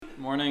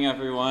Morning,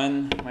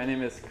 everyone. My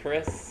name is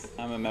Chris.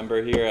 I'm a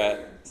member here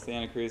at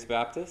Santa Cruz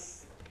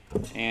Baptist,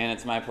 and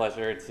it's my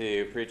pleasure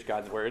to preach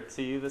God's Word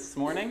to you this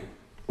morning.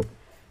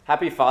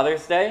 Happy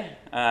Father's Day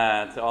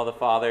to all the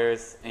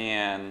fathers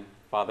and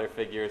father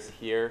figures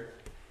here.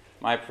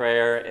 My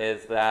prayer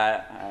is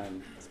that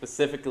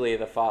specifically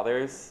the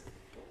fathers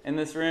in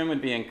this room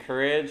would be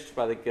encouraged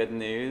by the good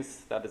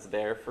news that is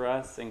there for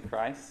us in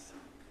Christ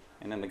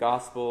and in the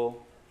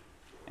gospel,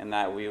 and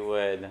that we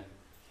would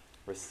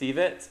receive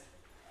it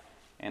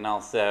and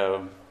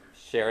also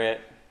share it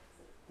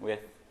with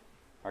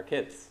our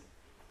kids.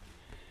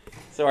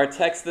 So our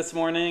text this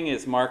morning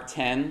is Mark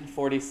 10,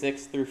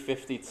 46 through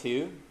 52.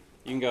 You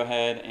can go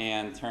ahead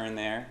and turn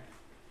there.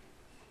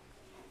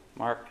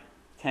 Mark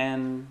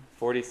 10,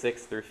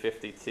 46 through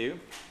 52.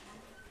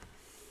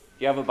 If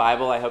you have a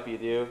Bible, I hope you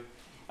do,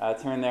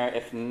 turn there.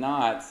 If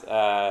not,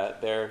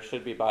 there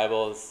should be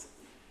Bibles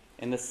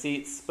in the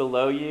seats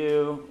below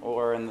you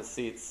or in the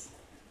seats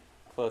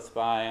close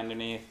by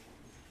underneath.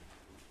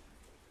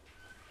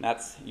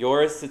 That's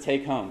yours to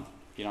take home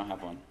if you don't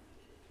have one.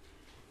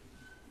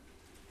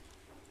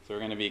 So we're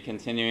going to be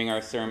continuing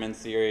our sermon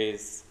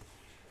series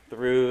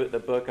through the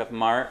book of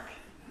Mark,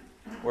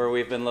 where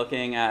we've been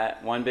looking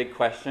at one big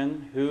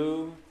question: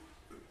 who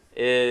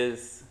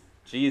is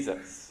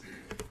Jesus?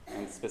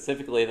 And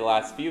specifically the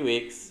last few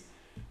weeks,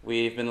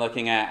 we've been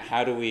looking at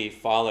how do we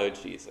follow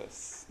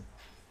Jesus.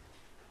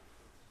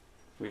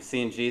 We've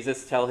seen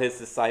Jesus tell his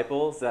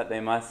disciples that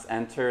they must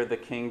enter the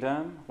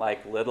kingdom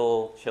like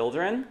little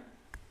children,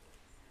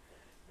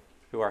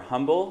 who are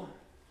humble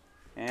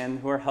and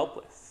who are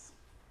helpless.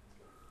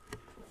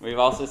 We've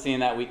also seen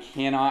that we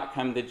cannot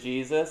come to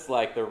Jesus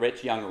like the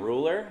rich young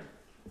ruler,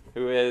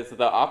 who is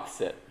the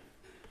opposite.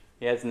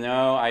 He has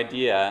no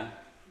idea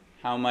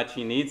how much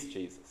he needs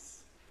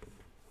Jesus.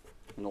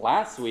 And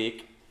last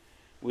week,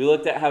 we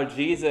looked at how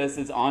Jesus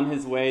is on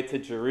his way to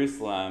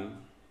Jerusalem,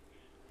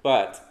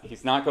 but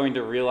he's not going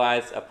to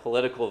realize a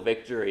political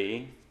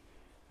victory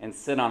and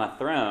sit on a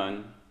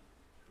throne.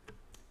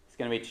 He's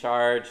going to be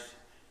charged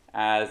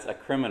as a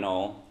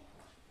criminal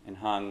and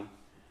hung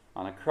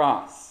on a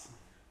cross.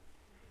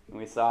 And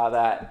we saw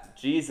that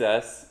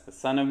Jesus, the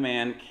Son of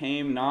Man,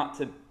 came not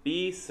to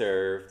be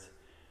served,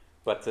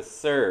 but to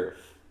serve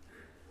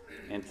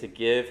and to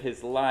give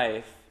his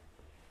life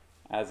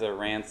as a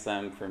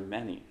ransom for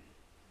many.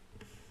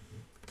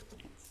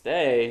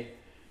 Today,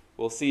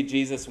 we'll see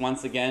Jesus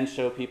once again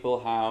show people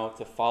how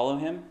to follow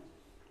him.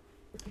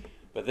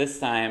 But this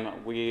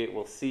time, we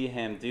will see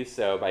him do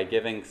so by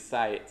giving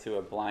sight to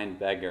a blind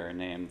beggar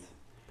named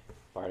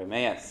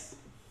Bartimaeus.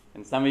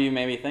 And some of you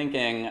may be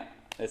thinking,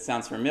 this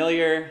sounds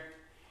familiar.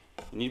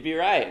 And you'd be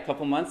right. A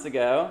couple months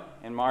ago,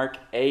 in Mark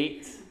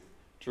 8,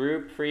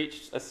 Drew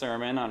preached a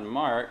sermon on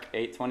Mark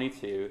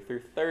 8:22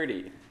 through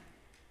 30,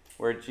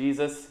 where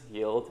Jesus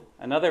healed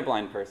another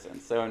blind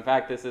person. So in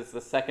fact, this is the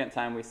second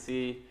time we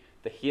see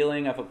the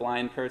healing of a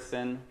blind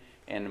person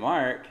in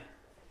Mark.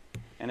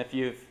 And if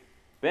you've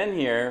been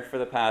here for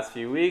the past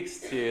few weeks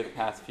to the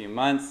past few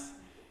months,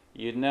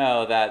 you'd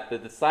know that the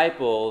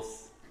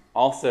disciples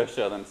also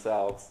show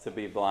themselves to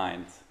be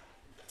blind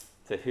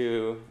to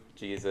who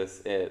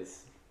Jesus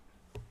is.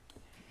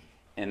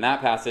 In that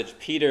passage,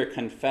 Peter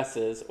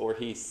confesses, or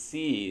he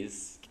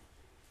sees,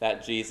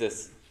 that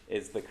Jesus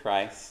is the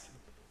Christ.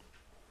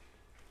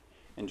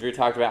 And Drew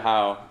talked about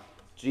how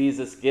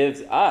Jesus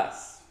gives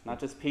us,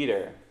 not just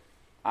Peter,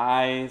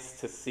 eyes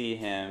to see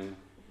him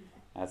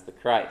as the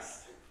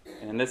Christ.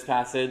 And in this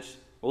passage,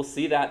 we'll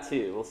see that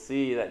too. We'll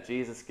see that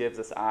Jesus gives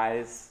us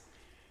eyes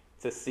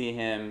to see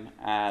him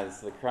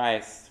as the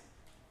Christ.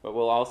 But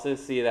we'll also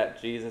see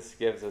that Jesus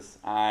gives us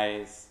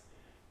eyes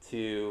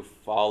to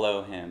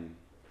follow him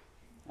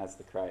as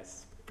the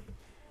Christ.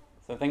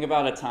 So think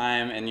about a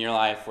time in your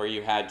life where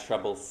you had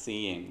trouble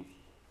seeing.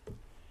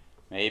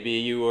 Maybe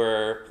you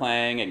were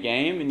playing a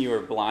game and you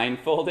were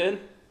blindfolded.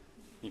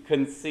 You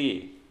couldn't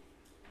see.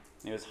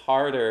 It was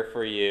harder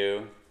for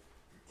you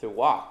to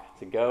walk,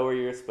 to go where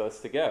you're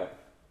supposed to go.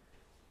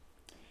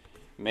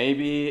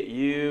 Maybe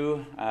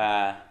you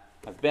have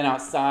been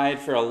outside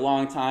for a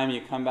long time.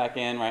 You come back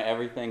in, right?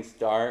 Everything's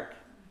dark.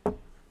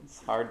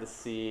 It's hard to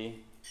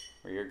see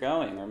where you're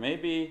going. Or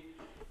maybe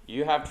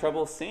you have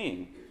trouble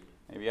seeing.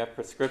 Maybe you have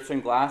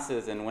prescription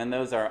glasses, and when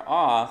those are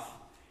off,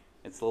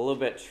 it's a little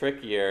bit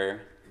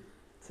trickier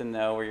to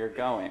know where you're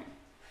going.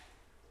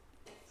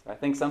 So I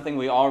think something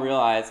we all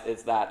realize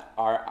is that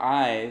our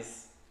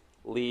eyes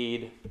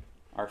lead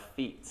our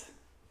feet.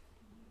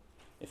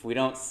 If we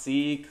don't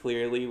see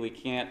clearly, we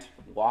can't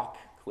walk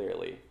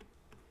clearly.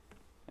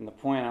 And the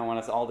point I want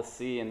us all to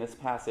see in this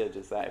passage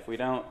is that if we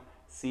don't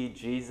see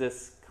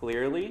Jesus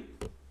clearly,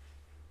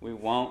 we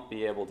won't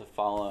be able to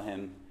follow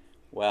him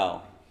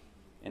well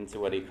into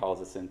what he calls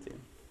us into.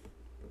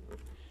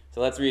 So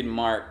let's read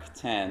Mark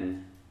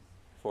 10,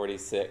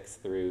 46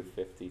 through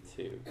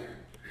 52.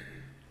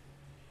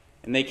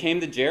 And they came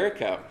to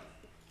Jericho.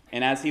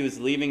 And as he was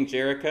leaving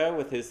Jericho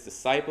with his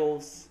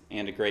disciples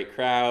and a great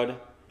crowd,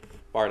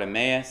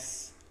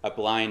 Bartimaeus, a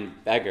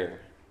blind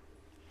beggar,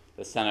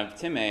 the son of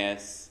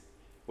Timaeus,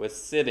 was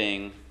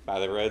sitting by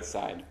the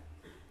roadside.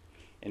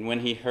 And when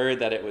he heard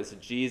that it was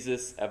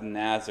Jesus of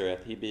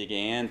Nazareth, he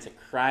began to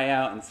cry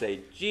out and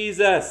say,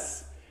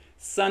 "Jesus,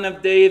 Son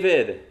of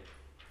David,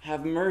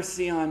 have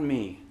mercy on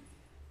me."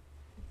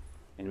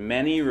 And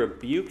many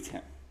rebuked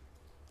him,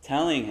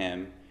 telling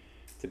him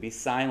to be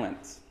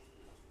silent.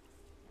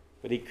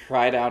 But he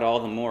cried out all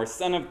the more,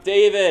 "Son of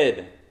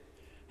David,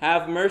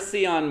 have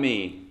mercy on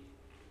me."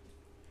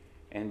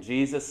 And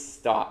Jesus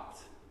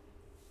stopped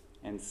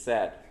and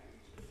said,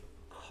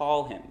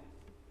 "Call him."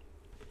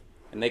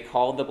 And they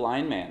called the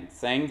blind man,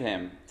 saying to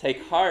him,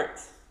 "Take heart,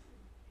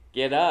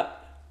 get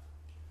up,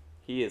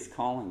 he is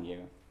calling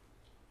you."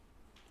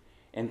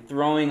 And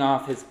throwing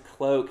off his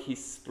cloak, he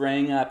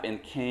sprang up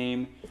and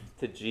came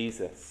to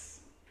Jesus.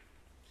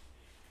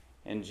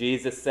 And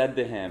Jesus said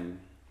to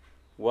him,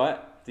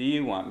 "What do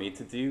you want me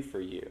to do for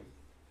you?"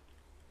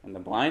 And the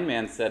blind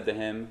man said to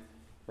him,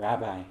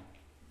 "Rabbi,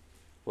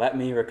 let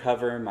me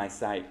recover my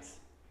sight."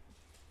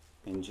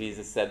 And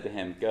Jesus said to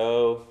him,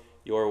 "Go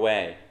your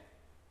way.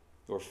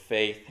 Your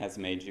faith has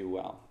made you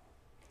well."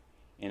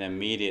 And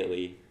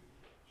immediately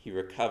he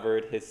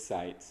recovered his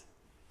sight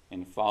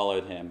and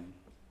followed him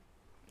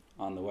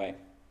on the way.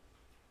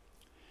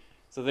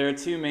 So there are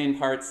two main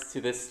parts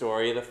to this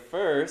story. The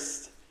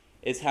first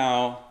is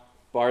how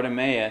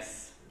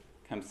Bartimaeus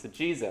comes to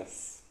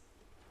Jesus.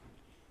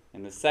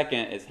 And the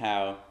second is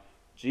how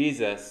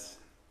Jesus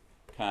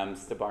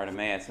comes to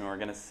Bartimaeus. And we're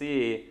going to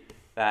see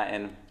that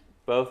in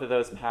both of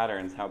those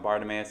patterns, how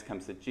Bartimaeus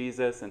comes to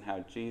Jesus and how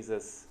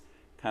Jesus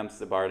comes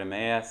to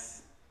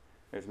Bartimaeus,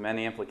 there's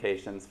many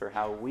implications for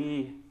how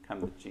we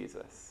come to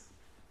Jesus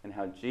and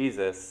how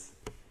Jesus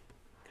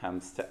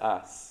comes to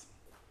us.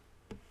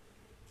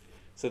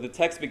 So the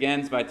text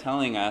begins by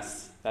telling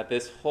us that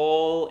this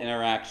whole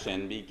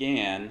interaction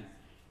began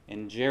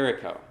in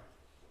Jericho.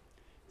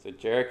 So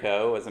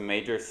Jericho was a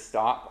major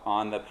stop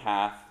on the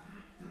path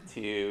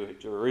to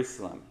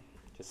Jerusalem.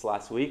 Just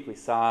last week we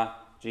saw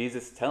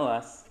Jesus tell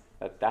us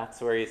that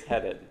that's where he's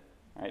headed,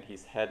 right?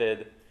 He's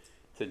headed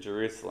to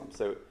Jerusalem.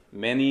 So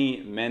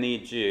many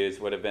Jews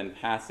would have been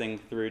passing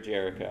through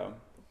Jericho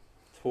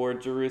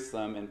toward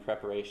Jerusalem in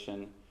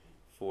preparation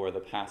for the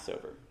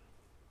Passover.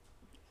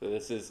 So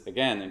this is,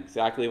 again,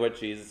 exactly what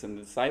Jesus and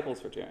the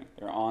disciples were doing.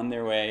 They're on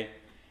their way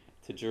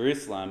to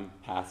Jerusalem,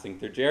 passing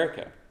through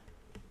Jericho.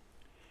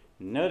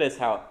 Notice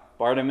how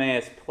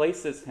Bartimaeus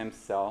places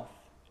himself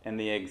in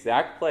the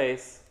exact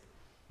place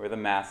where the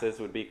masses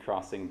would be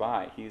crossing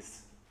by.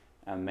 He's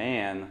a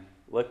man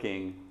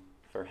looking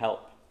for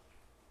help.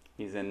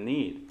 He's in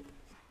need.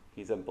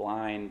 He's a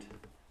blind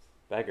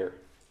beggar.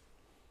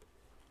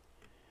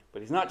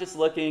 But he's not just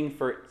looking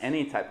for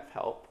any type of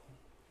help.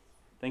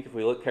 I think if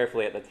we look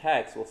carefully at the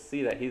text, we'll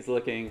see that he's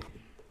looking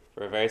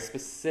for a very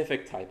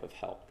specific type of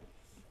help.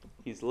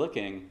 He's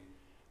looking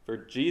for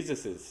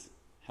Jesus'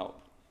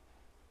 help.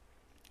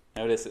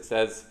 Notice it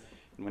says,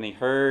 when he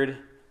heard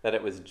that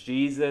it was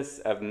Jesus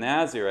of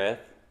Nazareth,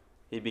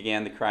 he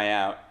began to cry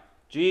out,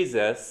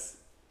 "Jesus,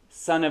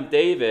 Son of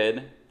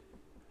David,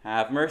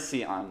 have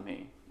mercy on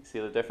me." You see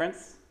the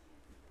difference?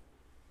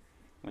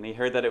 When he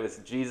heard that it was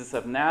Jesus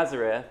of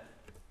Nazareth,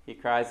 he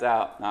cries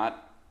out,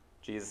 not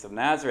 "Jesus of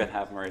Nazareth,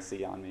 have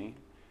mercy on me."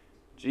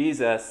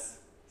 Jesus,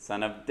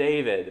 Son of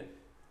David.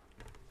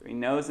 So he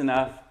knows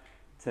enough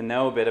to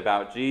know a bit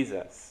about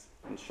Jesus.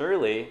 And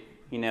surely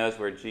he knows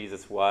where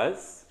Jesus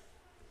was,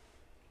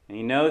 and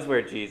he knows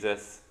where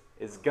Jesus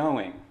is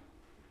going.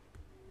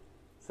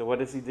 So what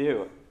does he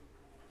do?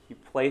 He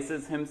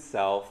places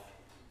himself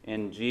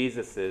in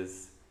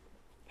Jesus'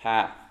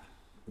 path.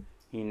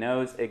 He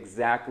knows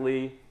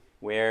exactly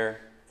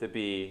where to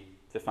be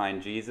to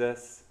find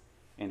Jesus,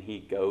 and he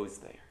goes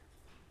there.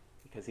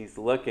 Because he's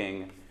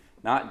looking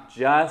not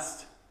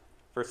just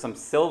for some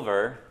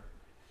silver,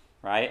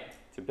 right,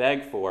 to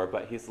beg for,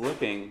 but he's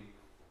looking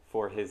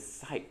for his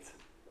sight.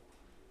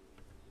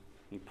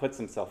 He puts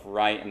himself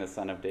right in the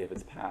Son of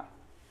David's path.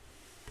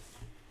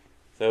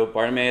 So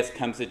Bartimaeus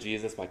comes to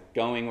Jesus by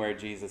going where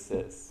Jesus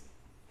is.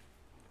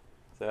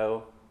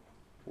 So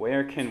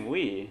where can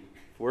we,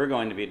 if we're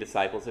going to be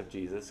disciples of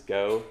Jesus,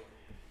 go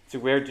to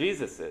where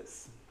Jesus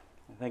is?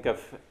 I think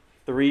of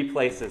three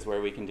places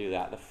where we can do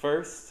that. The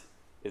first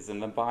is in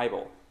the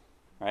Bible,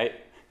 right?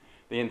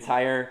 The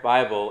entire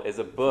Bible is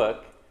a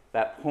book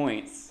that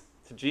points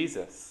to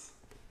Jesus.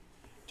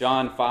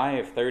 John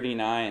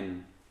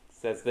 5:39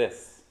 says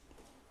this,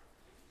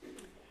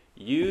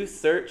 "You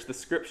search the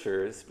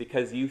scriptures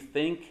because you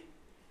think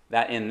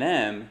that in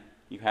them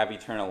you have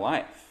eternal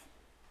life.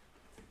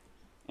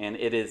 And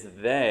it is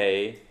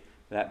they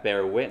that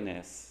bear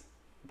witness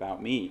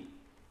about me."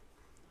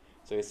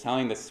 So he's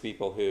telling this to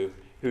people who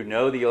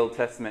know the Old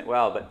Testament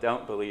well, but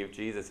don't believe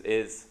Jesus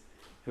is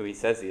who he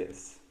says he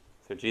is.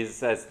 So Jesus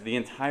says the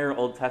entire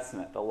Old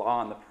Testament, the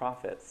law and the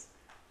prophets,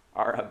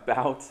 are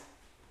about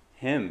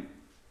him.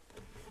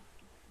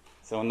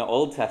 So in the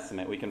Old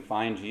Testament, we can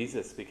find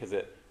Jesus because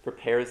it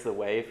prepares the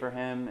way for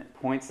him, it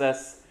points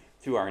us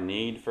to our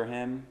need for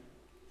him,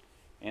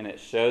 and it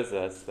shows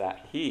us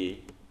that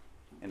he,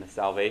 in the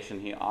salvation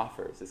he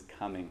offers, is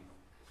coming.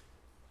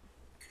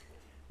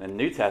 The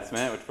New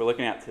Testament, which we're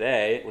looking at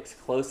today, looks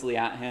closely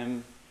at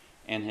him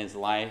and his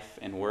life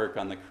and work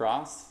on the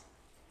cross,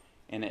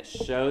 and it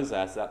shows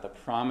us that the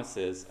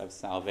promises of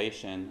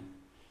salvation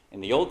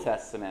in the Old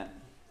Testament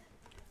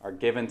are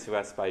given to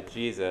us by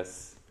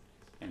Jesus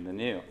in the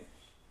New.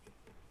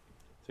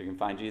 So we can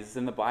find Jesus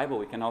in the Bible.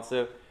 We can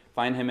also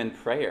find him in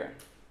prayer.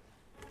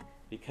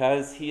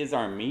 Because he is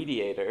our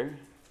mediator,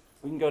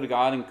 we can go to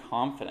God in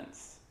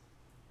confidence,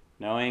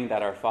 knowing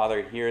that our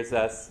Father hears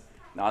us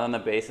not on the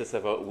basis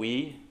of what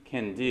we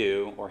can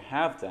do or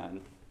have done,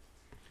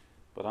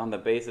 but on the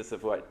basis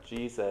of what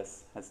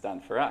Jesus has done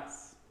for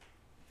us.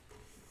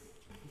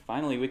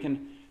 Finally, we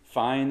can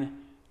find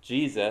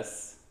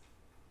Jesus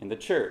in the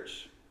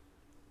church.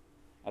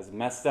 As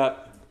messed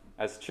up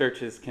as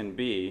churches can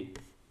be,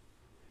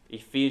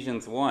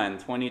 Ephesians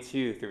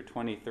 1:22 through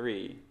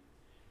 23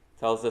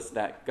 tells us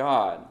that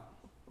God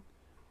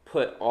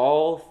put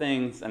all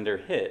things under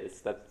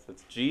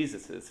that's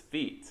Jesus'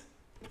 feet,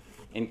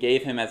 and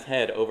gave him as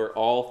head over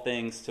all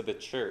things to the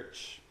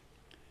church,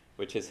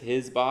 which is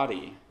his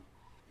body,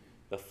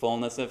 the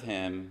fullness of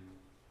him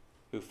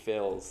who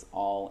fills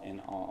all in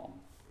all.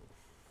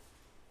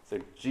 So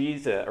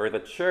Jesus, or the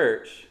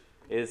church,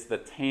 is the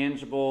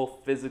tangible,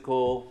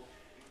 physical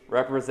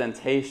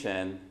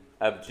representation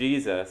of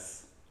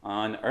Jesus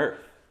on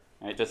earth.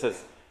 Right? Just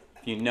as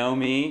if you know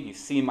me, you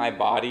see my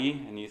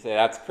body, and you say,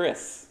 that's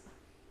Chris.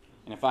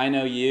 And if I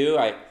know you,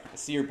 I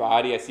see your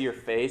body, I see your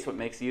face, what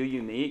makes you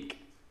unique,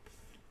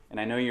 and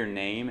I know your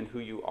name and who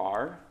you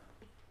are.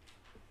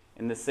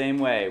 In the same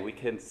way, we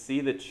can see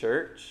the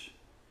church,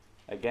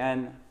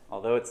 again,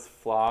 although it's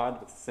flawed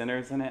with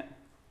sinners in it,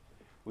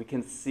 we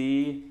can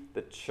see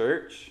the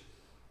church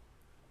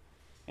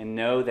and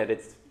know that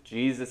it's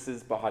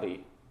Jesus'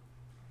 body,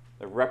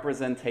 the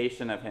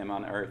representation of him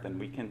on earth, and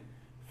we can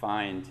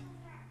find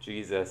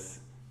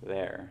Jesus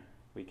there.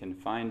 We can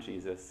find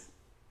Jesus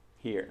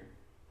here.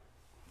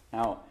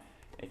 Now,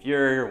 if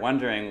you're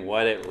wondering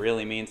what it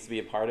really means to be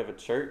a part of a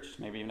church,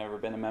 maybe you've never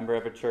been a member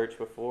of a church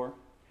before,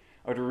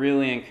 I would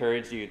really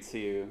encourage you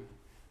to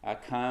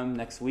come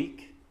next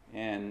week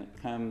and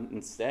come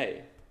and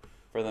stay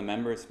for the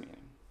members meeting,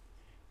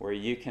 where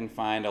you can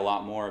find a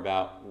lot more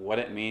about what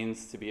it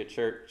means to be a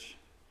church,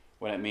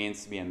 what it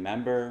means to be a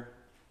member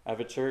of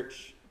a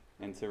church,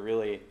 and to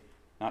really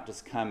not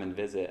just come and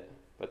visit,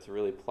 but to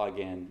really plug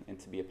in and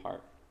to be a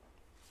part.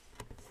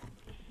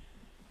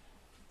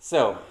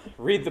 So,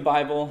 read the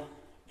Bible,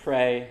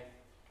 pray,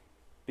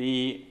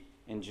 be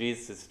in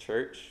Jesus'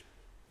 church,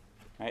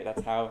 right?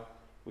 That's how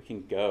we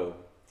can go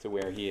to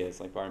where he is,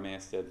 like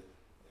Bartimaeus did.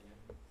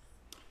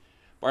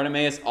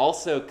 Bartimaeus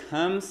also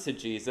comes to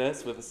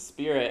Jesus with a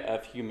spirit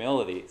of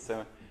humility.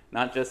 So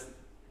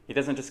he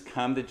doesn't just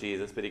come to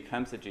Jesus, but he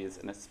comes to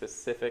Jesus in a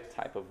specific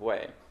type of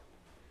way.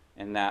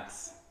 And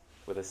that's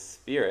with a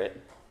spirit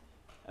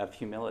of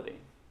humility.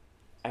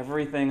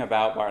 Everything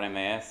about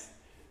Bartimaeus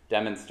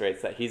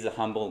demonstrates that he's a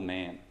humble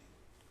man.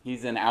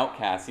 He's an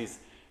outcast. He's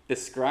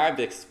described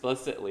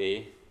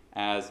explicitly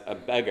as a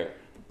beggar.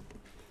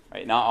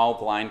 Right? Not all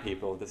blind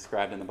people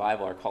described in the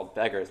Bible are called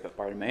beggars, but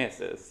Bartimaeus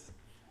is.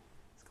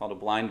 He's called a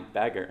blind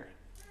beggar.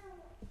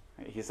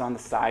 Right? He's on the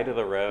side of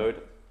the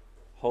road,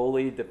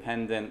 wholly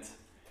dependent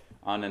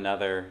on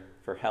another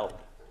for help.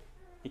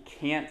 He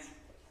can't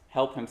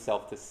help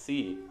himself to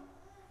see.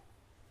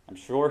 I'm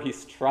sure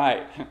he's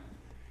tried.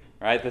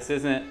 Right? This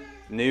isn't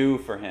new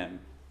for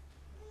him.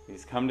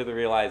 He's come to the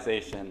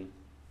realization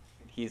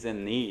he's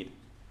in need.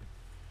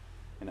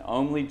 And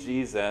only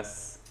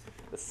Jesus,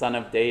 the Son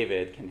of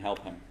David, can help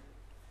him.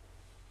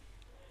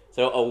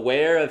 So,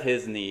 aware of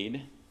his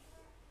need,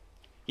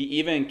 he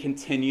even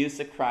continues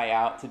to cry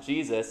out to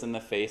Jesus in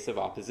the face of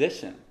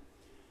opposition.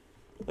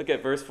 Look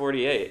at verse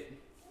 48.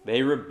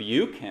 They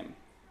rebuke him,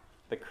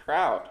 the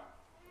crowd.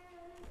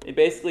 They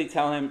basically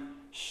tell him,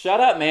 shut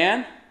up,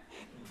 man.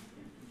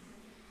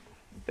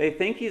 They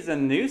think he's a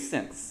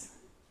nuisance.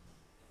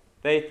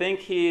 They think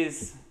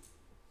he's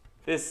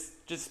this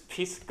just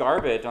piece of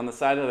garbage on the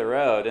side of the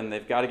road, and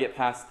they've got to get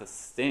past the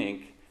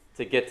stink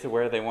to get to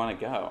where they want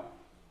to go.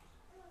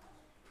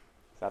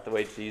 Is that the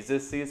way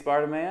Jesus sees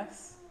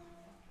Bartimaeus?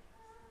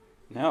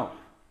 No,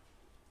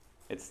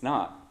 it's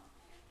not.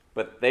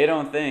 But they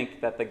don't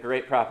think that the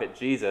great prophet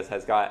Jesus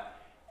has got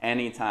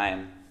any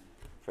time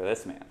for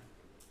this man.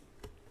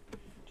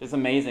 Which is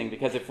amazing,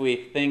 because if we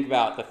think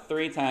about the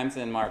 3 times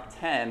in Mark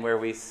 10 where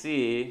we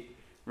see,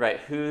 right,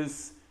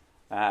 who's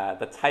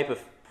the type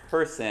of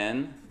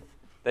person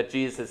that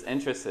Jesus is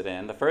interested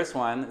in. The first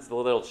one is the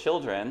little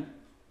children,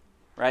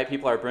 right?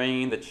 People are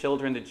bringing the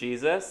children to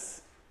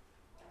Jesus,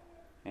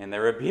 and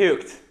they're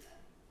rebuked.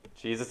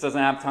 Jesus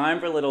doesn't have time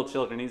for little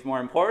children. He's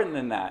more important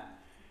than that.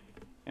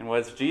 And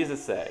what does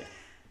Jesus say?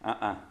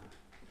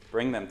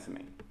 Bring them to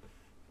me.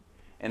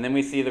 And then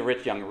we see the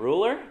rich young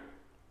ruler.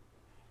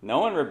 No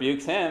one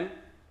rebukes him.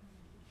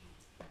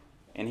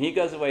 And he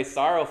goes away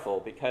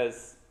sorrowful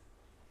because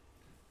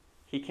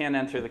he can't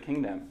enter the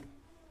kingdom,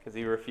 because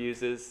he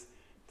refuses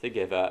to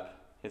give up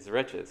his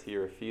riches. He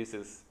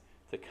refuses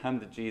to come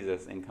to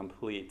Jesus in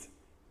complete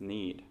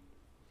need.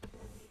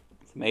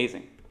 It's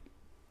amazing.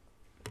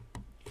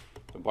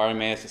 But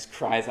Bartimaeus just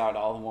cries out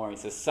all the more. He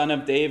says, "Son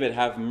of David,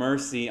 have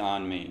mercy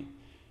on me."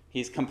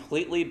 He's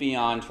completely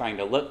beyond trying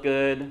to look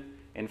good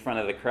in front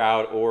of the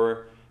crowd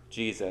or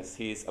Jesus.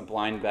 He's a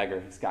blind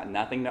beggar. He's got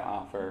nothing to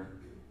offer.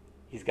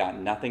 He's got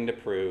nothing to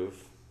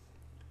prove.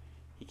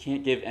 He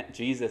can't give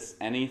Jesus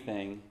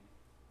anything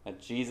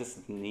that Jesus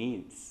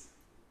needs.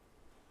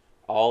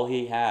 All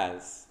he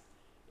has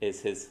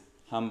is his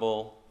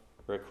humble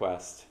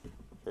request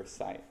for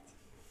sight.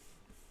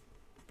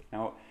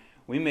 Now,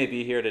 we may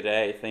be here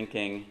today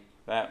thinking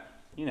that,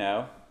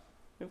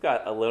 we've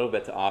got a little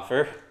bit to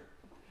offer.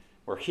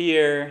 We're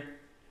here.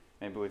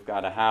 Maybe we've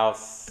got a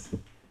house,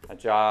 a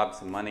job,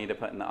 some money to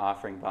put in the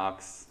offering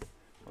box.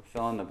 We'll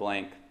fill in the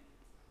blank.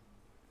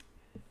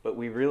 But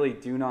we really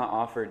do not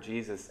offer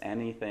Jesus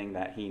anything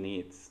that he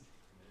needs.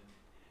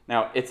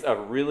 Now, it's a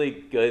really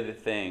good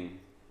thing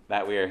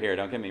that we are here,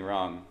 don't get me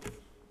wrong.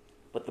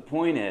 But the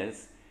point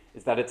is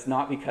that it's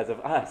not because of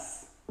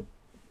us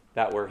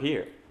that we're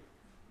here.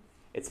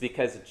 It's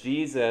because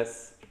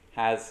Jesus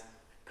has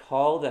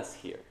called us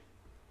here.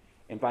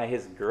 And by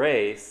his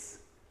grace,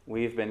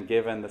 we've been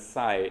given the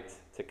sight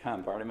to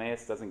come.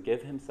 Bartimaeus doesn't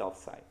give himself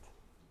sight.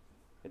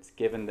 It's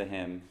given to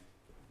him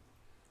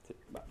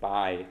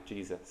by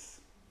Jesus.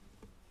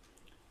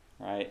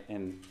 Right?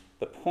 And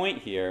the point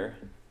here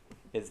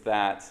is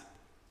that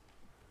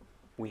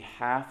we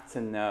have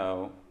to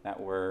know that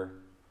we're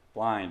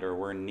blind or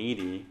we're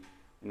needy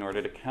in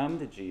order to come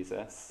to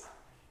Jesus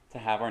to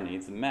have our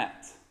needs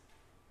met.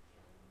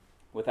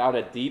 Without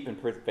a deep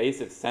and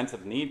pervasive sense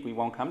of need, we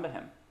won't come to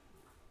him.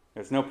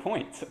 There's no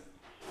point.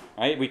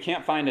 Right? We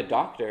can't find a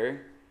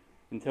doctor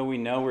until we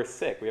know we're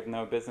sick. We have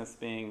no business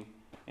being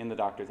in the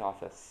doctor's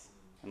office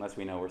unless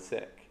we know we're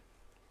sick.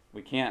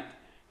 We can't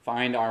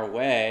find our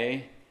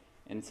way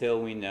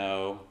until we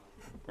know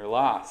we're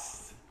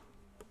lost.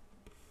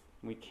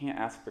 We can't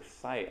ask for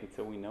sight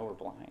until we know we're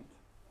blind.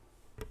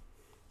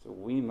 So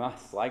we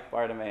must, like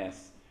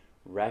Bartimaeus,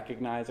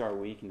 recognize our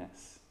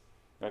weakness.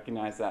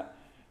 Recognize that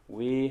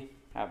we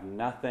have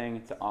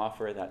nothing to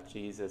offer that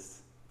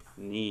Jesus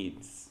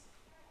needs,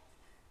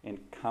 and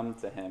come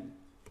to him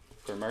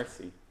for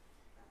mercy.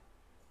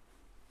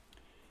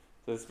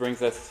 So this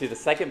brings us to the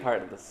second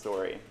part of the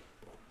story,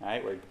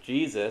 right, where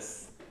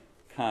Jesus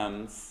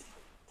comes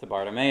to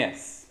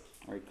Bartimaeus,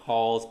 or he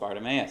calls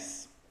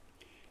Bartimaeus.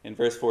 In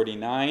verse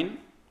 49,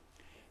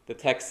 the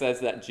text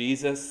says that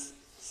Jesus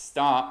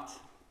stopped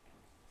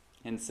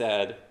and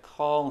said,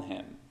 "Call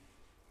him."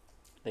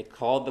 They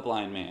called the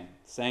blind man,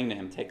 saying to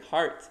him, "Take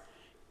heart,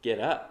 get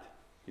up.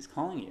 He's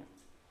calling you."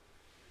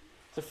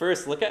 So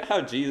first, look at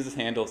how Jesus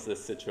handles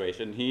this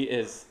situation.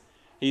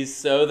 He's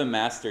so the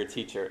master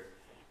teacher.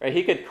 Right?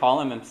 He could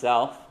call him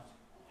himself.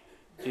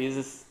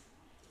 Jesus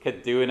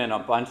could do it in a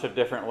bunch of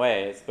different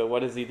ways, but what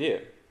does he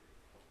do?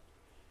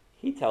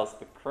 He tells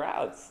the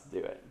crowds to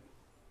do it.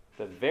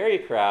 The very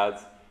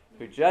crowds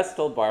who just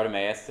told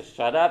Bartimaeus to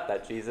shut up,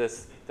 that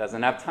Jesus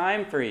doesn't have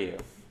time for you.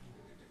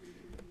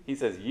 He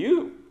says,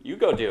 you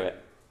go do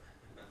it.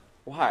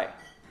 Why?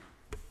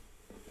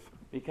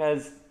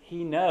 Because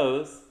he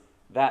knows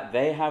that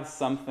they have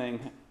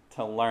something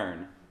to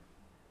learn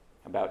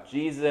about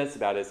Jesus,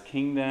 about his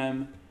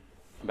kingdom,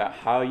 about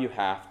how you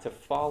have to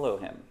follow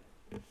him.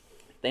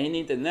 They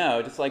need to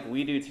know, just like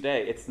we do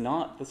today, it's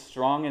not the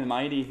strong and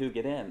mighty who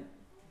get in,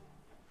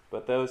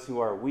 but those who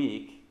are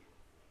weak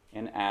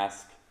and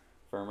ask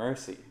for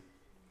mercy.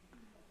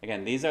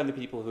 Again, these are the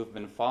people who've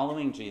been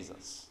following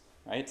Jesus,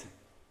 right?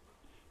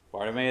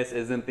 Bartimaeus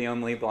isn't the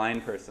only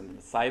blind person. The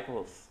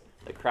disciples,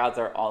 the crowds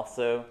are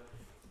also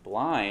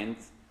blind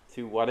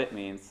to what it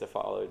means to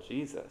follow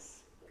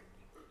Jesus.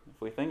 If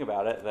we think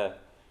about it, the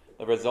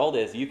result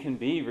is you can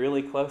be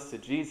really close to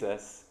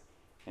Jesus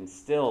and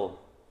still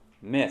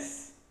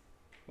miss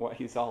what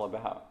he's all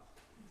about.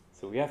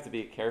 So we have to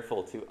be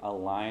careful to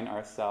align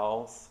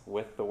ourselves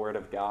with the Word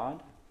of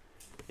God,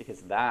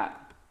 because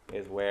that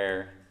is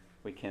where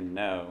we can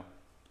know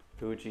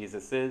who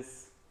Jesus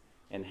is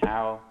and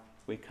how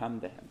we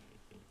come to him,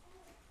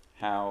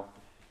 how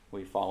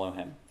we follow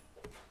him.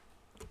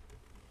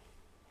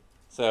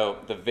 So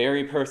the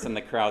very person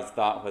the crowds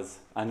thought was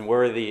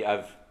unworthy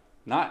of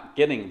not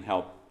getting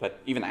help, but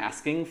even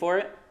asking for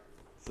it,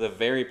 so the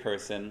very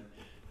person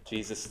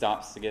Jesus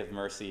stops to give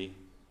mercy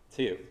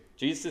to.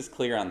 Jesus is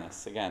clear on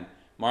this. Again,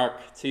 Mark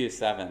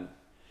 2:7.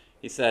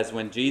 He says,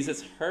 when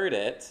Jesus heard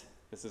it,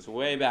 this is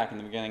way back in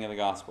the beginning of the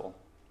gospel,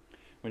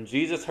 when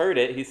Jesus heard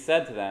it, he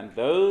said to them,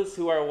 "Those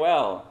who are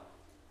well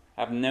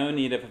have no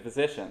need of a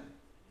physician,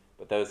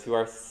 but those who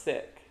are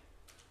sick.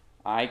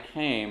 I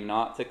came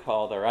not to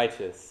call the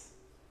righteous,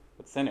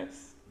 but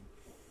sinners."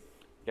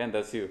 Again,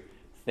 those who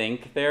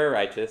think they're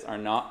righteous are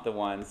not the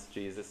ones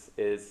Jesus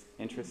is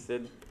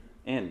interested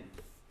in.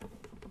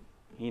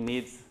 He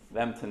needs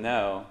them to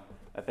know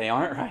that they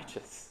aren't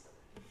righteous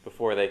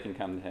before they can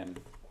come to him.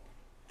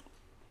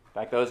 In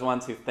fact, those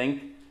ones who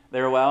think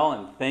they're well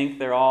and think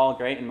they're all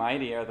great and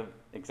mighty are the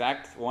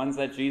exact ones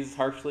that Jesus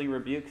harshly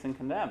rebukes and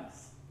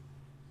condemns.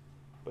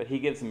 But he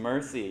gives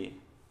mercy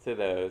to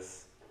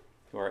those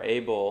who are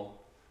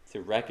able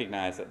to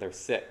recognize that they're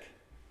sick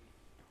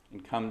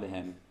and come to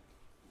him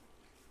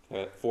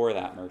for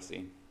that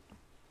mercy.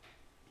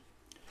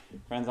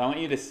 Friends, I want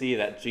you to see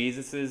that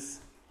Jesus'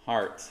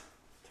 heart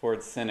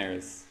towards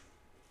sinners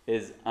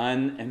is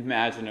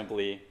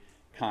unimaginably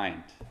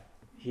kind.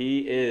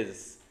 He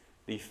is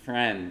the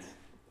friend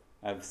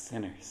of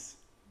sinners.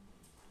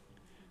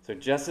 So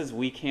just as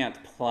we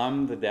can't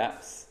plumb the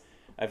depths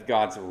of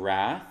God's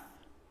wrath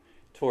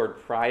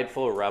toward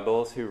prideful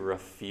rebels who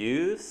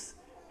refuse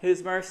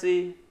his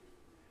mercy,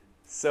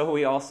 so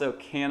we also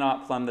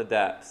cannot plumb the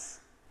depths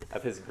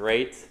of his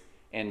great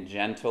and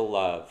gentle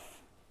love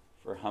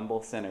for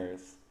humble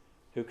sinners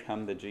who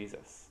come to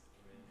Jesus.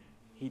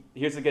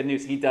 Here's the good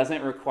news. He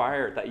doesn't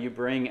require that you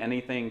bring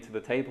anything to the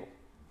table.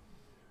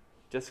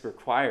 He just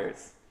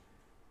requires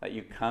that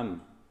you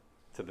come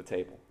to the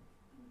table.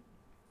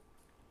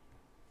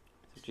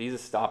 So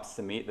Jesus stops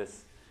to meet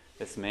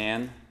this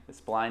man, this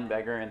blind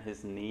beggar, in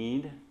his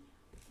need,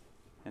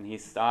 and he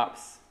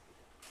stops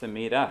to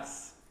meet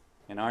us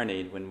in our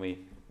need when we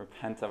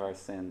repent of our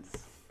sins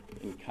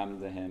and come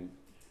to him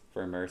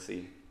for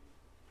mercy.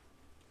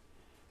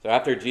 So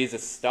after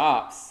Jesus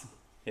stops,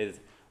 his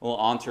little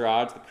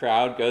entourage, the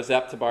crowd, goes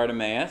up to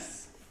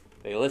Bartimaeus.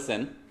 They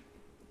listen,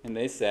 and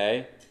they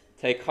say,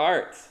 "Take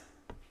heart,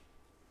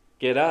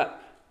 get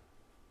up.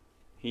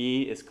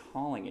 He is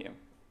calling you."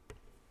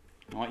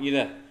 I want you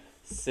to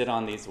sit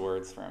on these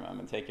words for a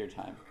moment. Take your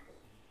time.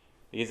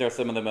 These are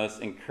some of the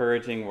most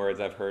encouraging words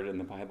I've heard in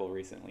the Bible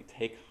recently.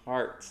 Take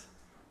heart,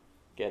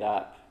 get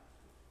up.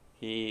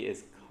 He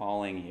is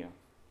calling you.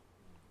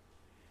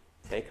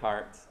 Take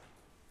heart,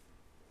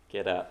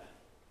 get up.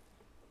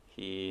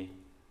 He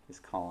is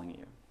calling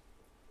you.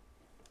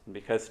 And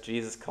because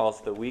Jesus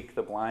calls the weak,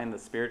 the blind, the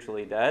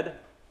spiritually dead,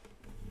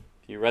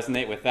 if you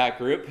resonate with that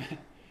group,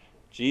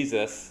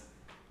 Jesus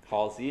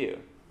calls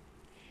you.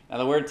 Now,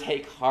 the word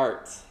take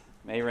heart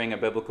may ring a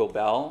biblical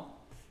bell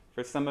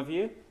for some of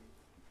you.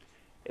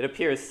 It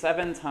appears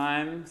 7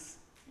 times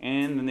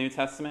in the New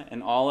Testament,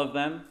 and all of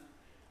them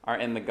are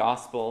in the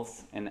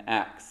Gospels and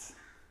Acts.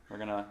 We're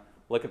going to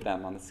look at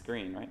them on the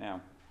screen right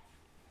now.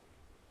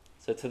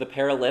 So to the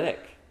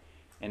paralytic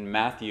in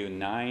Matthew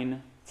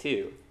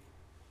 9:2,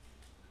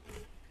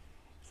 it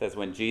says,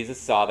 "When Jesus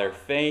saw their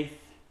faith,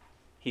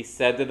 he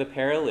said to the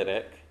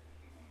paralytic,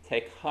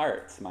 'Take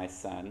heart, my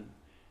son,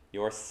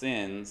 your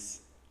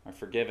sins are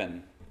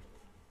forgiven.'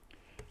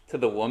 To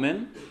the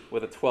woman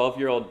with a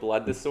 12-year-old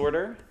blood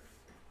disorder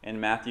in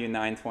Matthew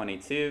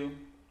 9:22,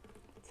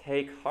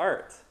 'Take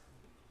heart,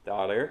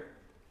 daughter,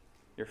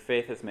 your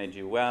faith has made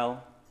you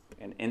well,'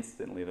 and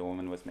instantly the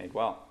woman was made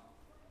well.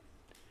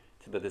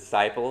 To the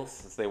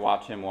disciples, as they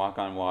watch him walk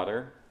on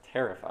water,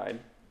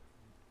 terrified,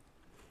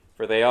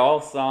 for they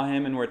all saw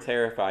him and were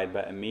terrified,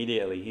 but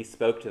immediately he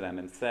spoke to them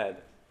and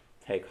said,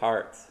 'Take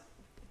heart,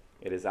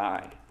 it is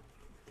I.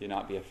 Do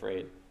not be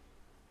afraid.'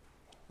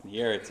 And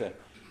here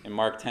in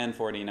Mark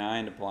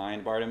 10:49, to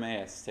blind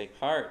Bartimaeus, 'Take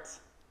heart,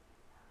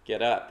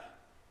 get up,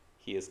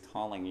 he is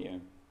calling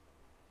you.'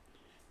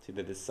 To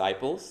the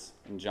disciples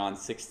in John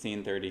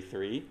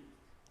 16:33,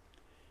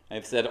 'I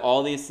have said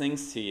all these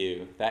things to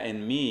you, that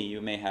in me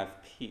you may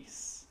have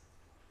peace.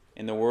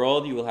 In the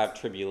world you will have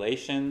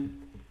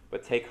tribulation,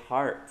 but take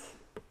heart,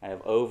 I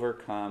have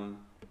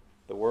overcome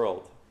the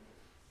world.'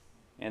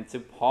 And to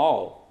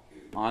Paul,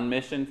 on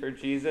mission for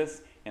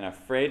Jesus and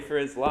afraid for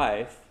his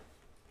life,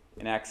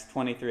 in Acts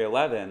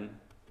 23:11,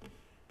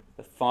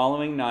 'The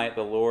following night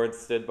the Lord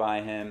stood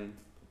by him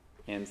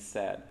and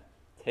said,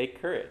 Take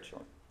courage,'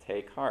 or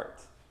take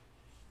heart,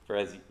 'for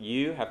as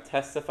you have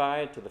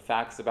testified to the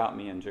facts about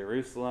me in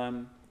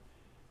Jerusalem,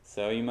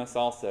 so you must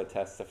also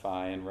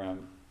testify in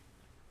Rome.'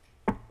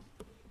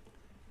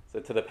 So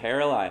to the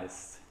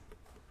paralyzed,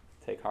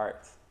 take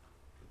heart.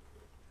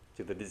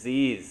 To the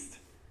diseased,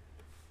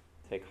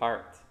 take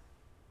heart.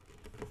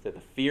 To the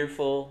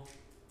fearful,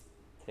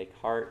 take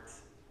heart.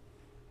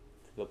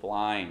 To the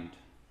blind,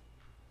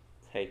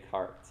 take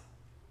heart.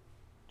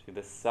 To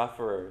the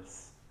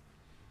sufferers,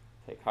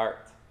 take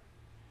heart.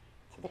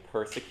 To the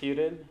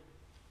persecuted,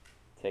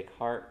 take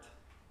heart.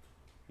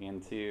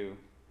 And to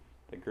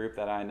the group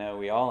that I know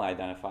we all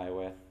identify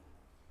with,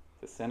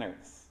 the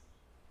sinners,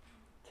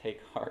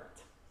 take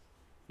heart."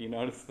 You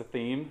notice the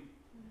theme?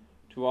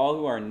 To all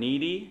who are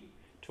needy,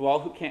 to all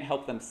who can't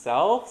help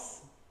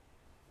themselves,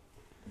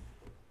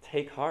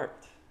 take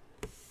heart.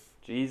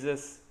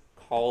 Jesus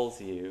calls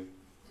you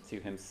to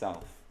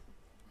himself.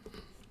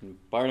 And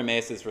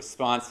Bartimaeus'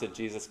 response to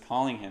Jesus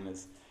calling him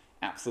is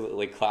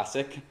absolutely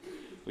classic.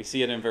 We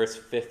see it in verse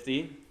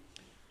 50.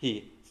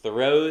 He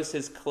throws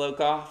his cloak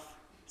off,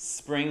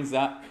 springs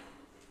up,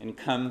 and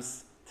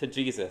comes to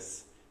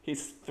Jesus.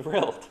 He's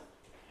thrilled,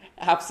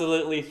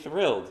 absolutely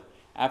thrilled.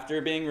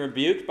 After being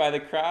rebuked by the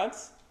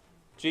crowds,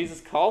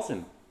 Jesus calls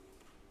him.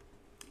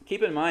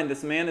 Keep in mind,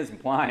 this man is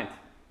blind.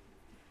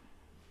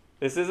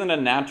 This isn't a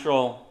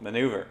natural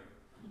maneuver.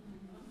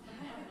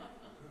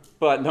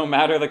 But no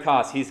matter the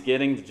cost, he's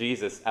getting to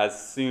Jesus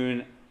as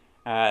soon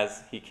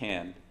as he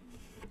can.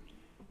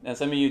 Now,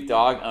 some of you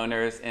dog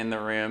owners in the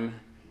room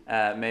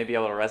may be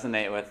able to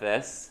resonate with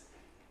this.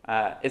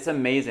 It's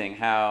amazing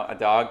how a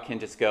dog can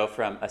just go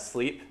from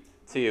asleep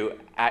to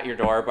at your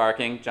door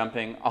barking,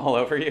 jumping all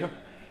over you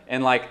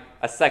in like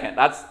a second.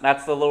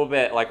 That's a little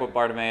bit like what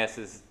Bartimaeus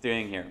is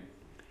doing here.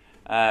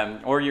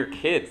 Or your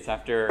kids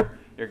after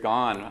you're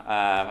gone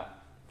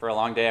for a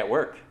long day at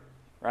work,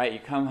 right? You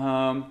come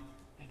home,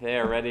 they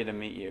are ready to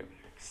meet you.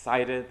 They're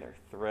excited, they're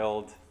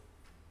thrilled,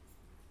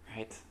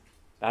 right?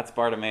 That's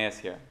Bartimaeus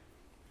here.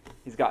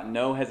 He's got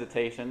no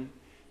hesitation.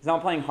 He's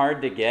not playing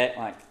hard to get,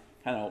 like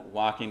kind of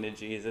walking to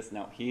Jesus.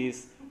 No,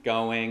 he's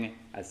going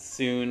as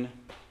soon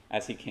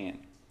as he can.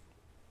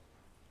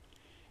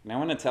 And I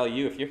want to tell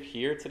you, if you're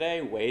here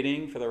today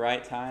waiting for the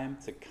right time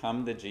to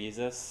come to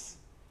Jesus,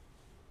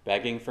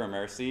 begging for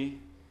mercy,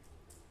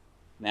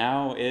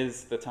 now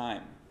is the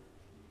time.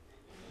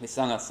 We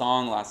sung a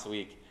song last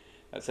week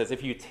that says,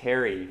 if you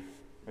tarry,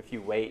 if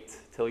you wait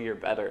till you're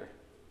better,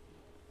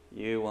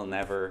 you will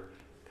never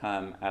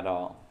come at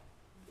all.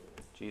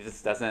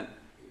 Jesus doesn't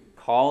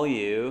call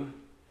you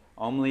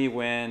only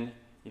when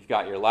you've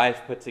got your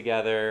life put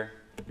together,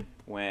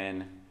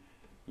 when,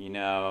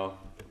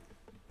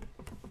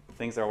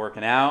 things are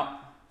working out.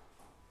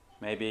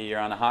 Maybe you're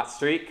on a hot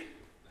streak.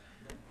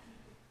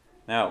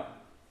 No.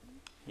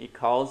 He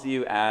calls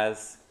you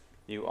as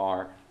you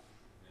are.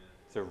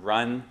 So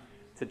run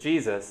to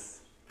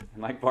Jesus,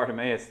 and like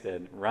Bartimaeus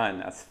did,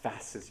 run as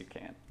fast as you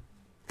can.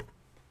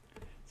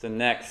 So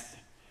next,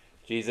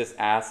 Jesus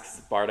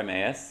asks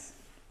Bartimaeus,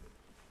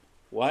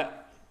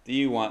 what do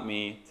you want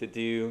me to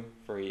do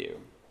for you?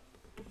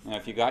 Now,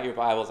 if you got your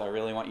Bibles, I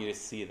really want you to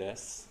see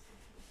this.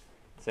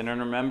 Does anyone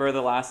remember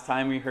the last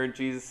time we heard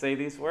Jesus say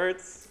these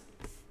words?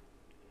 It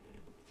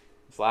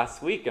was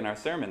last week in our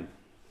sermon,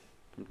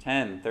 from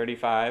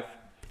 10:35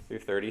 through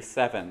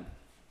 37.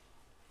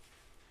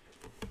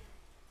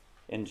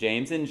 And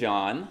James and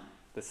John,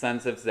 the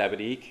sons of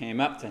Zebedee, came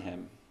up to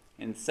him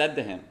and said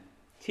to him,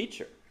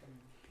 Teacher,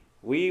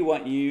 we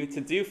want you to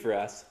do for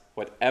us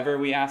whatever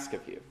we ask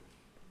of you.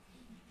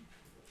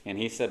 And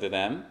he said to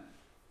them,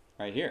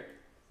 right here,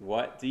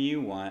 what do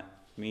you want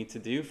me to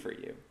do for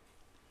you?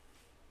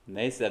 And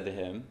they said to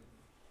him,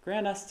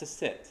 grant us to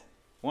sit,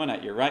 one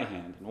at your right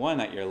hand and one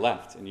at your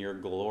left in your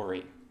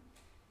glory.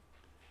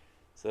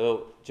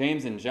 So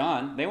James and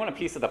John, they want a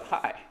piece of the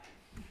pie.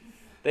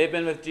 They've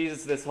been with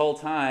Jesus this whole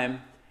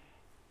time,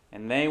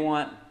 and they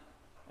want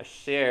a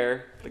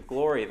share the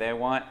glory. They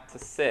want to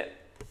sit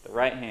the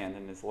right hand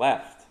and his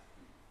left.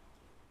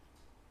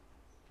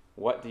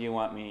 What do you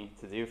want me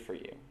to do for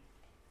you?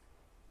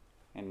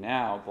 And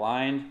now,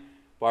 blind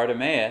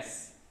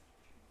Bartimaeus,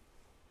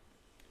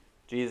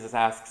 Jesus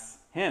asks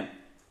him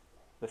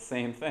the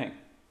same thing.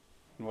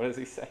 And what does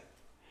he say?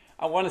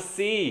 I want to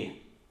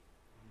see.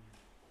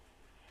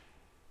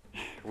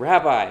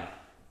 Rabbi,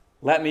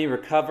 let me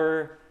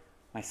recover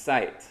my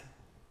sight.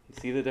 You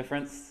see the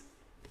difference?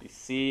 You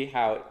see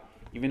how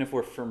even if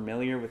we're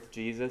familiar with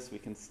Jesus, we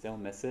can still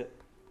miss it?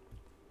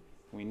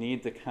 We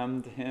need to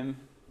come to him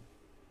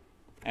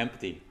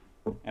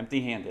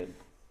empty-handed,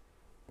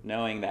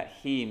 knowing that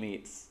he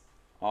meets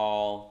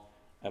all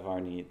of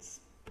our needs.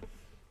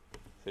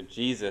 So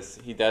Jesus,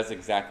 he does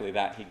exactly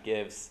that. He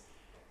gives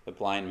the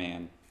blind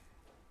man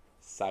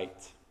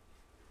sight.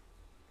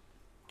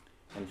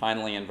 And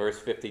finally, in verse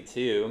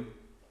 52,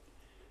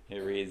 it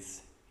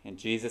reads, and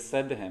Jesus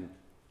said to him,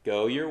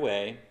 go your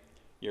way,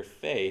 your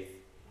faith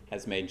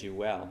has made you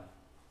well.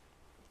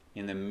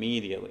 And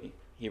immediately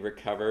he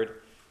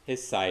recovered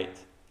his sight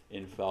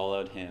and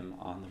followed him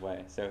on the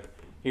way. So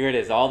here it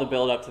is, all the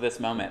build up to this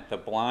moment. The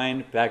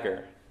blind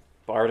beggar,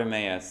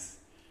 Bartimaeus,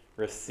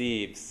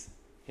 receives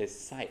his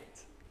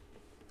sight.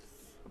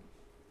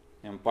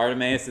 And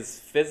Bartimaeus'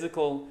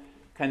 physical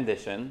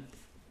condition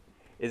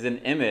is an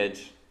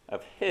image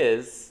of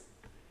his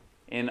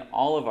in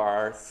all of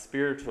our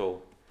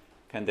spiritual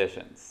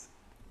conditions.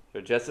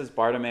 So just as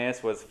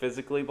Bartimaeus was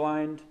physically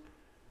blind,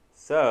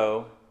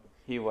 so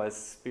he was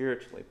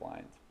spiritually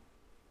blind.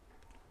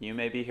 You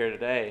may be here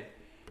today,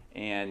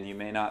 and you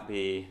may not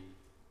be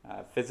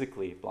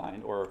physically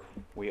blind, or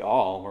we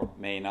all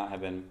may not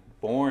have been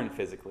born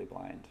physically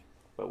blind,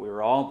 but we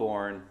were all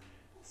born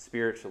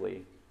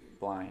spiritually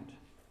blind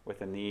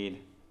with a need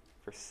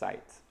for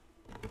sight.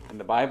 And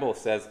the Bible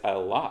says a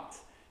lot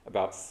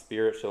about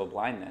spiritual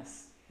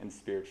blindness and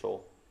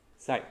spiritual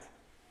sight.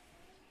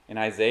 In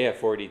Isaiah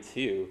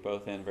 42,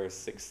 both in verse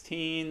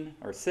 16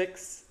 or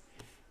 6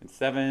 and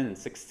 7 and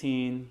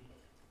 16,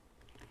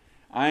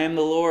 I am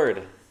the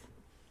Lord.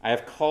 I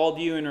have called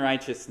you in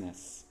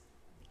righteousness.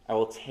 I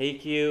will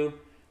take you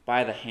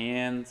by the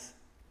hand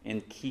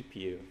and keep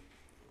you.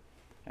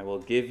 I will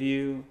give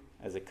you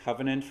as a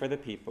covenant for the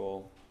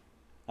people,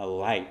 a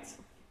light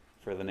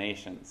for the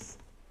nations,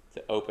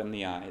 to open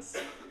the eyes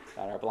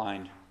that are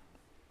blind.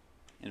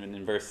 And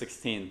in verse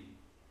 16,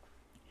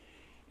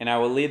 and I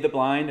will lead the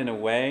blind in a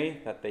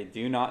way that they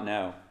do not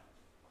know.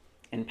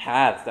 In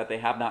paths that they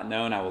have not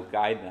known, I will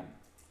guide them.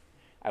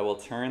 I will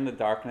turn the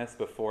darkness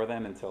before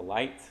them into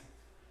light,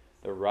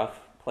 the rough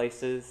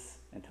places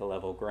into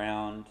level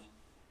ground.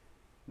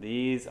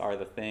 These are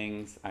the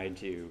things I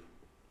do,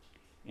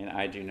 and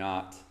I do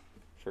not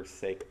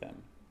forsake them.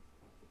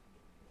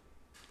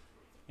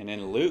 And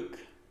in Luke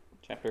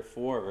chapter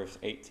 4, verse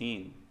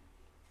 18,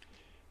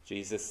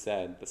 Jesus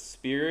said, "The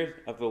Spirit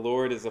of the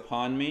Lord is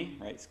upon me,"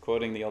 right? He's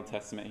quoting the Old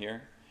Testament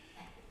here,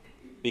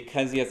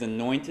 "because he has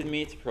anointed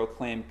me to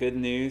proclaim good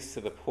news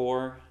to the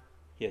poor.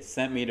 He has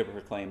sent me to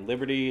proclaim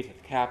liberty to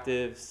the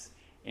captives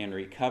and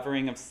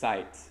recovering of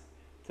sight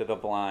to the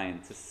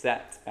blind, to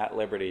set at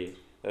liberty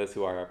those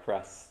who are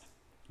oppressed."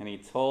 And he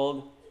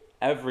told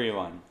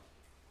everyone,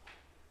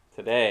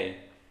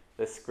 "Today,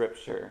 this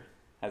scripture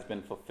has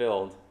been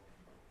fulfilled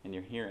in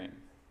your hearing."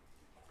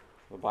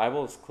 The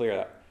Bible is clear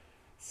that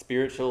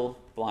spiritual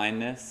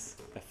blindness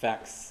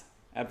affects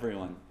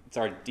everyone. It's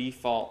our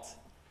default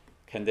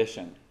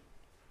condition.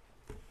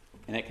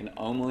 And it can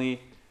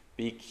only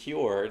be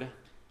cured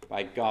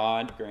by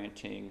God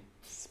granting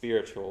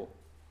spiritual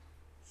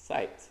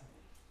sight.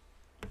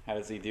 How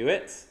does he do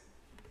it?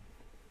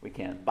 We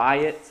can't buy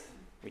it.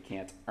 We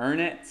can't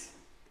earn it.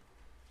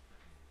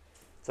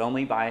 It's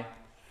only by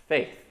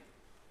faith,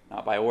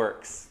 not by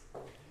works.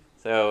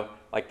 So,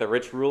 like the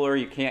rich ruler,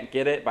 you can't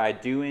get it by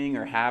doing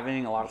or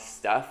having a lot of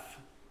stuff.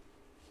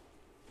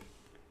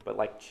 But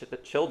like the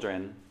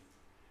children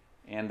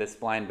and this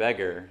blind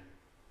beggar,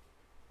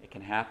 it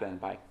can happen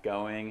by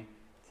going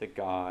to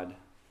God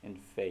in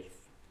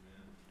faith,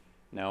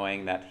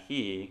 knowing that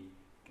he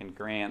can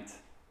grant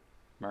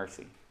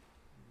mercy.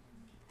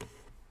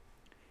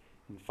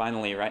 And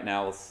finally, right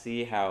now, we'll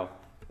see how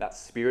that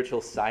spiritual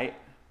sight,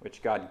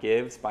 which God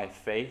gives by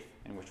faith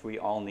and which we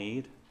all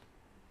need,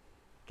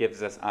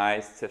 gives us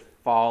eyes to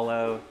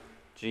follow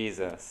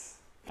Jesus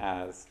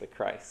as the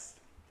Christ.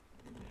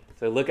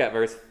 So look at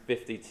verse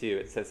 52.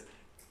 It says,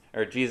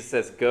 or Jesus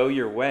says, "Go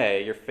your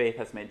way, your faith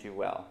has made you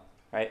well."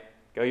 Right?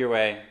 Go your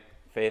way,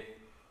 faith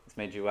has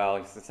made you well.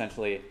 He's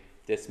essentially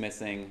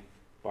dismissing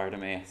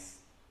Bartimaeus.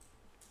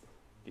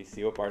 Do you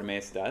see what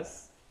Bartimaeus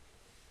does?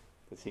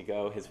 Does he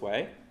go his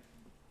way?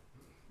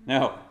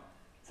 No.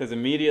 It says,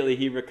 "Immediately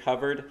he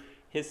recovered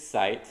his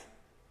sight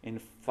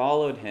and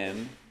followed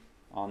him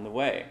on the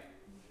way."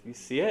 You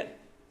see it?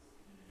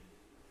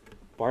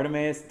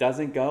 Bartimaeus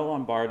doesn't go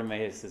on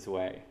Bartimaeus'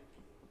 way.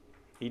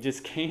 He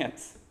just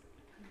can't.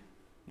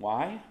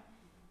 Why?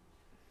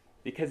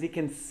 Because he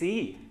can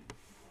see.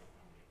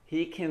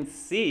 He can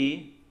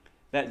see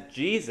that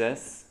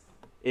Jesus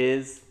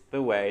is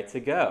the way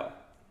to go.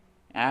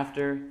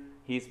 After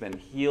he's been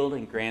healed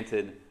and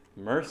granted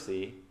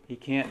mercy, he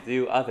can't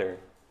do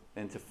other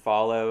than to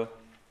follow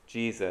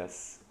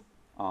Jesus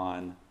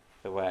on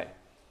the way.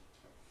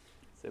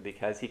 So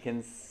because he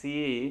can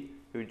see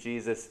who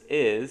Jesus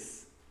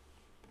is,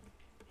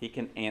 he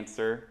can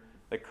answer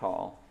the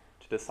call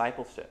to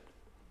discipleship.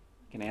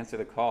 He can answer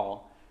the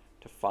call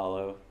to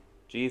follow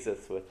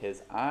Jesus with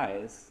his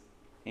eyes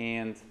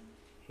and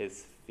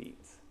his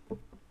feet.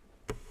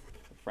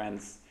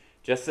 Friends,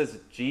 just as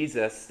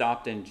Jesus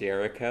stopped in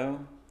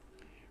Jericho,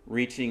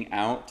 reaching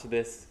out to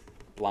this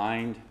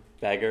blind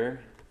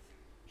beggar,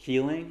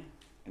 healing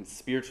and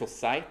spiritual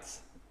sight,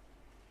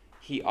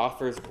 he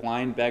offers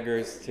blind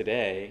beggars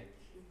today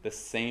the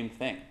same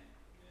thing.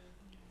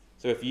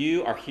 So if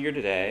you are here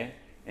today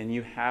and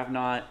you have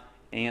not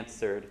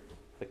answered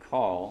the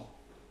call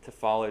to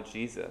follow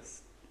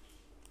Jesus,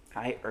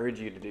 I urge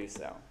you to do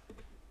so.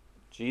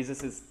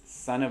 Jesus is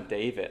Son of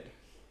David,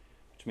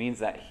 which means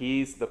that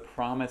he's the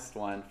promised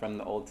one from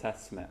the Old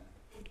Testament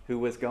who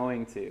was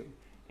going to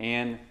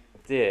and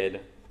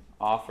did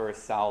offer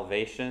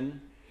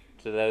salvation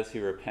to those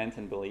who repent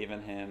and believe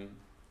in him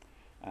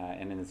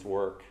and in his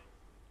work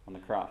on the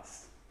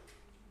cross.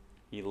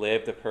 He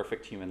lived a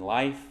perfect human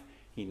life.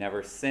 He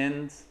never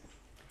sinned.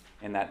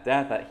 And that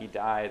death that he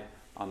died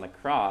on the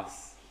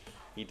cross,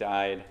 he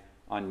died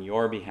on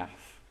your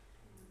behalf.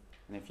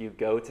 And if you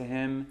go to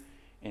him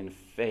in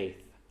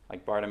faith,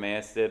 like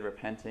Bartimaeus did,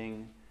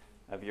 repenting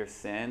of your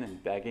sin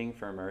and begging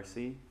for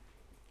mercy,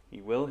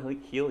 he will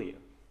heal you.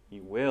 He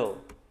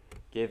will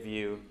give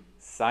you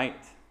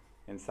sight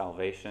and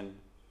salvation.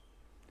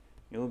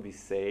 You will be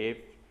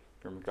saved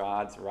from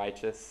God's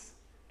righteous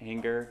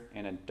anger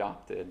and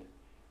adopted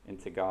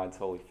into God's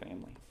holy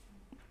family.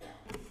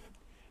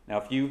 Now,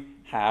 if you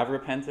have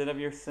repented of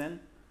your sin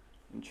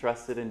and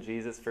trusted in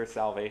Jesus for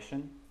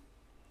salvation,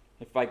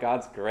 if by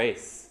God's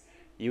grace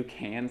you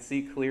can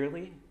see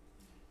clearly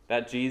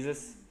that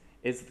Jesus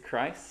is the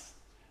Christ,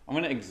 I'm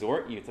going to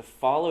exhort you to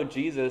follow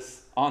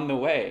Jesus on the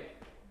way.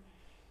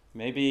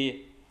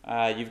 Maybe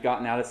you've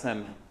gotten out of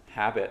some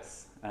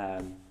habits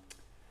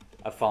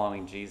of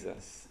following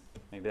Jesus.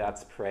 Maybe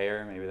that's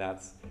prayer. Maybe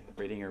that's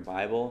reading your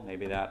Bible.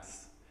 Maybe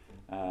that's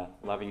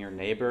loving your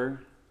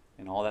neighbor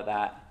and all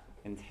that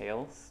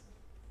entails.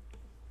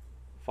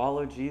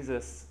 Follow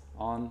Jesus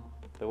on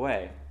the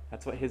way.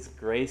 That's what his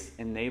grace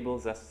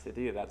enables us to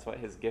do. That's what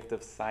his gift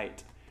of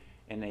sight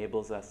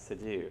enables us to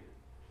do,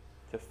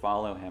 to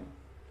follow him.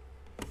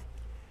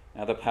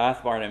 Now, the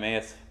path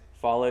Bartimaeus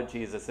followed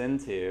Jesus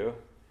into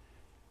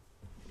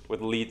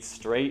would lead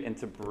straight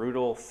into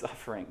brutal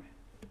suffering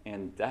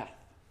and death.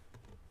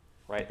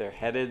 Right? They're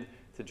headed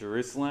to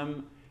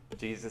Jerusalem.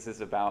 Jesus is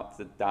about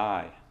to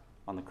die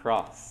on the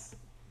cross.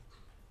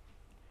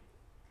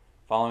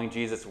 Following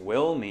Jesus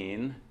will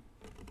mean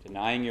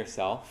denying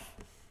yourself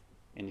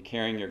and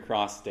carrying your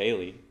cross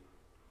daily.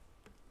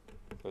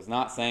 So it's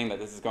not saying that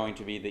this is going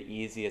to be the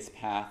easiest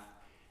path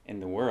in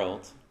the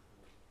world,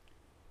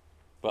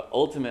 but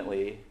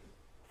ultimately,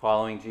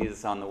 following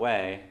Jesus on the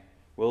way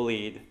will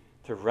lead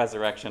to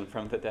resurrection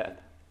from the dead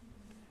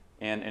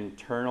and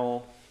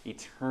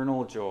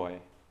eternal joy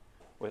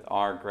with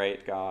our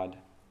great God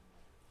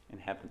in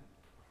heaven.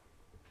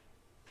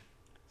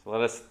 So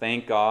let us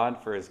thank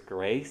God for his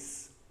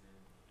grace,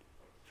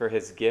 for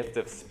his gift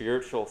of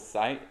spiritual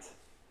sight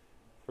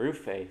through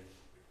faith,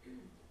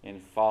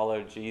 and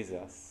follow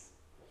Jesus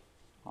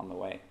on the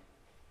way.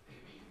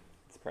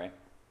 Let's pray.